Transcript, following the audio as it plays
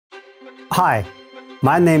Hi,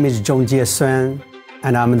 my name is Zhongjie Sun,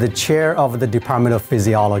 and I'm the chair of the Department of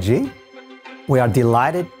Physiology. We are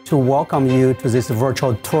delighted to welcome you to this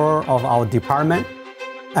virtual tour of our department,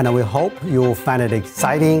 and we hope you will find it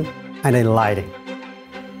exciting and enlightening.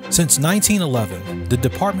 Since 1911, the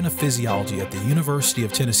Department of Physiology at the University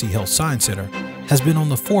of Tennessee Health Science Center has been on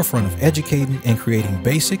the forefront of educating and creating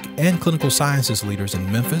basic and clinical sciences leaders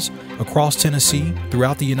in Memphis, across Tennessee,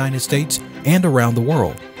 throughout the United States, and around the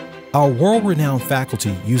world. Our world-renowned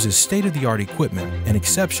faculty uses state-of-the-art equipment and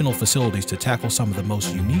exceptional facilities to tackle some of the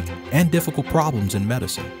most unique and difficult problems in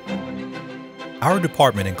medicine. Our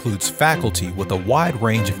department includes faculty with a wide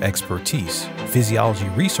range of expertise. Physiology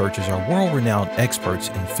researchers are world-renowned experts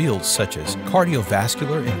in fields such as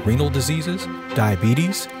cardiovascular and renal diseases,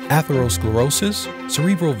 diabetes, atherosclerosis,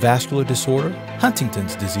 cerebral vascular disorder,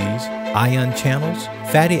 Huntington's disease, ion channels,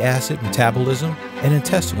 fatty acid metabolism, and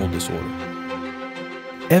intestinal disorder.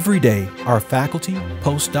 Every day, our faculty,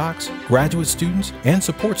 postdocs, graduate students, and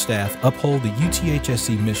support staff uphold the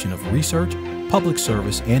UTHSC mission of research, public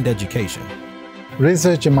service, and education.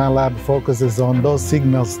 Research in my lab focuses on those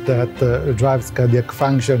signals that drives cardiac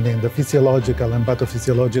function in the physiological and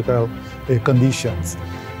pathophysiological conditions.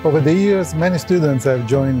 Over the years, many students have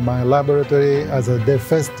joined my laboratory as their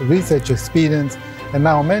first research experience, and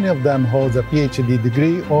now many of them hold a PhD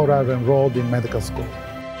degree or are enrolled in medical school.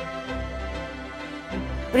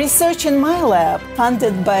 Research in my lab,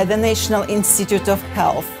 funded by the National Institute of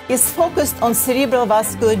Health, is focused on cerebral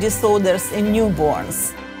vascular disorders in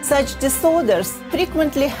newborns. Such disorders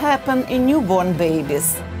frequently happen in newborn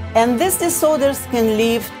babies, and these disorders can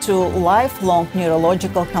lead to lifelong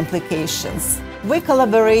neurological complications. We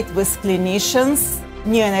collaborate with clinicians,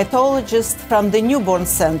 neonatologists from the Newborn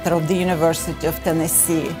Center of the University of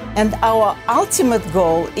Tennessee, and our ultimate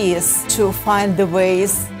goal is to find the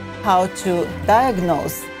ways how to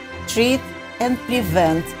diagnose, treat, and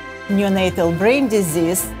prevent neonatal brain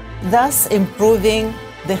disease, thus improving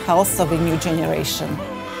the health of a new generation.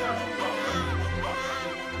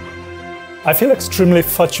 I feel extremely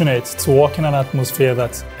fortunate to work in an atmosphere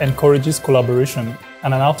that encourages collaboration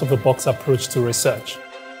and an out-of-the-box approach to research.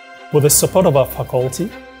 With the support of our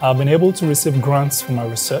faculty, I've been able to receive grants for my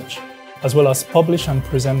research, as well as publish and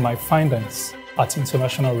present my findings at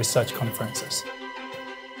international research conferences.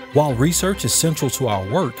 While research is central to our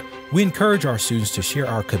work, we encourage our students to share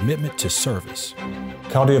our commitment to service.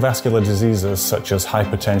 Cardiovascular diseases such as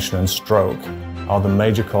hypertension and stroke are the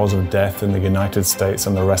major cause of death in the United States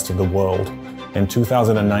and the rest of the world. In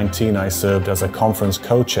 2019, I served as a conference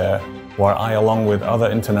co-chair where I, along with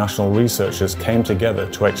other international researchers, came together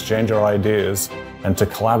to exchange our ideas and to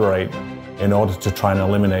collaborate in order to try and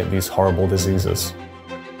eliminate these horrible diseases.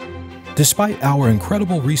 Despite our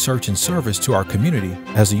incredible research and service to our community,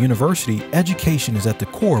 as a university, education is at the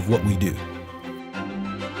core of what we do.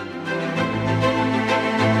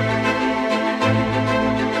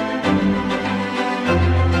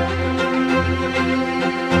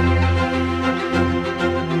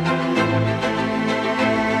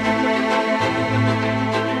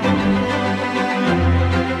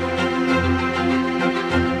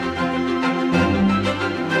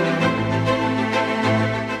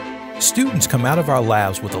 Students come out of our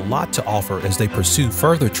labs with a lot to offer as they pursue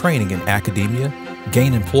further training in academia,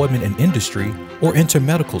 gain employment in industry, or enter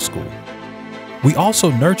medical school. We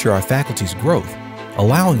also nurture our faculty's growth,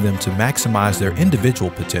 allowing them to maximize their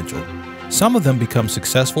individual potential. Some of them become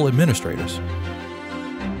successful administrators.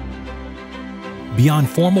 Beyond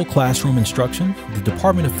formal classroom instruction, the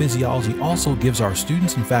Department of Physiology also gives our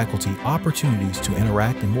students and faculty opportunities to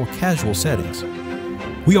interact in more casual settings.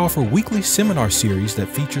 We offer weekly seminar series that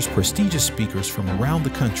features prestigious speakers from around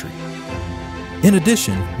the country. In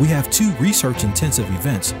addition, we have 2 research-intensive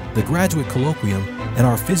events, the Graduate Colloquium and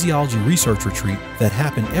our Physiology Research Retreat, that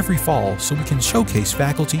happen every fall so we can showcase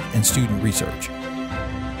faculty and student research.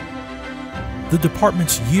 The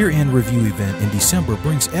department's year-end review event in December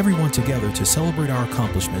brings everyone together to celebrate our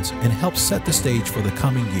accomplishments and help set the stage for the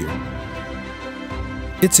coming year.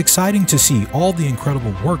 It's exciting to see all the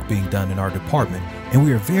incredible work being done in our department, and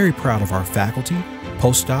we are very proud of our faculty,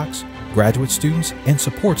 postdocs, graduate students, and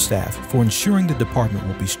support staff for ensuring the department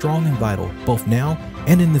will be strong and vital both now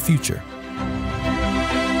and in the future.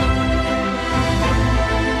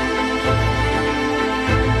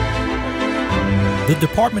 The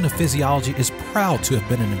Department of Physiology is proud to have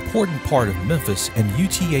been an important part of Memphis and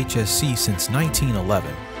UTHSC since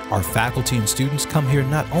 1911. Our faculty and students come here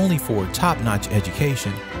not only for top-notch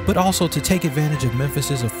education, but also to take advantage of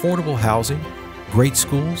Memphis's affordable housing, great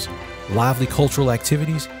schools, lively cultural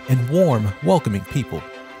activities, and warm, welcoming people.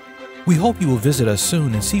 We hope you will visit us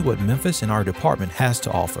soon and see what Memphis and our department has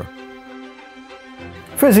to offer.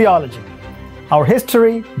 Physiology. Our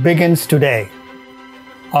history begins today.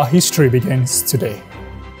 Our history begins today.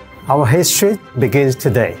 Our history begins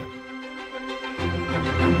today.